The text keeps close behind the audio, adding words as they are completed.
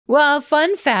Well,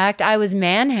 fun fact, I was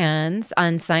man hands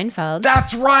on Seinfeld.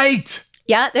 That's right.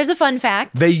 Yeah, there's a fun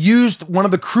fact. They used one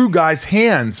of the crew guys'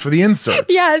 hands for the inserts.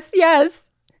 Yes, yes.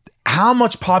 How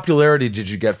much popularity did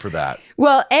you get for that?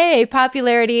 Well, A,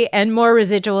 popularity and more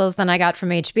residuals than I got from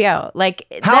HBO. Like,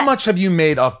 how much have you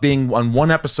made off being on one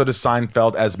episode of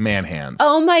Seinfeld as man hands?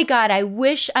 Oh my God, I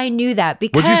wish I knew that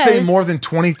because... Would you say more than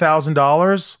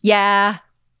 $20,000? Yeah,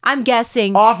 I'm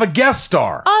guessing. Off a guest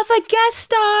star. Off a guest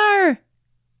star.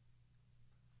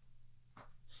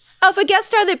 Off a guest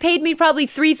star that paid me probably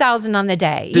 $3,000 on the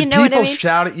day. Did you know what I mean? people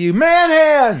shout at you, man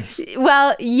hands?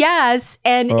 Well, yes,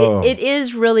 and it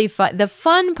is really fun. The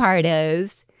fun part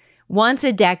is, once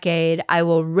a decade, I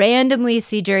will randomly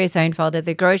see Jerry Seinfeld at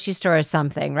the grocery store or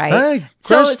something, right? Hey,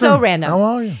 so Kristin, random. how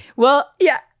are you? Well,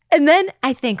 yeah. And then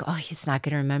I think, oh, he's not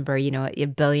going to remember, you know, a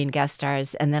billion guest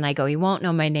stars. And then I go, he won't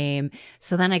know my name.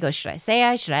 So then I go, should I say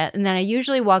I? Should I? And then I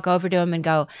usually walk over to him and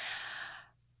go,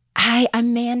 hi,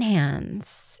 I'm man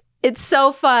hands. It's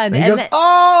so fun. And he goes,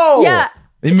 oh! Yeah.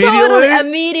 Immediately? Totally,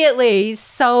 immediately. He's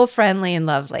so friendly and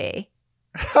lovely.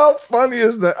 How funny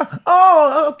is that?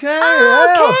 Oh, okay.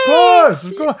 Oh, Yeah,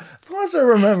 okay. Of course I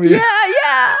remember you.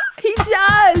 Yeah, he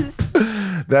does.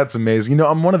 That's amazing. You know,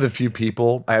 I'm one of the few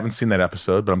people, I haven't seen that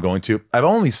episode, but I'm going to. I've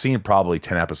only seen probably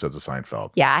 10 episodes of Seinfeld.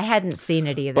 Yeah, I hadn't seen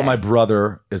it either. But my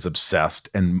brother is obsessed,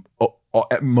 and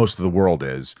most of the world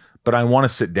is. But I want to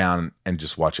sit down and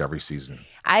just watch every season.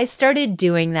 I started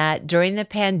doing that during the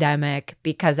pandemic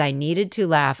because I needed to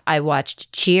laugh. I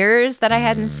watched Cheers that I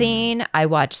hadn't seen. I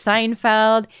watched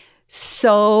Seinfeld.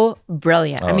 So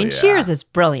brilliant. I mean, yeah. Cheers is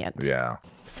brilliant. Yeah.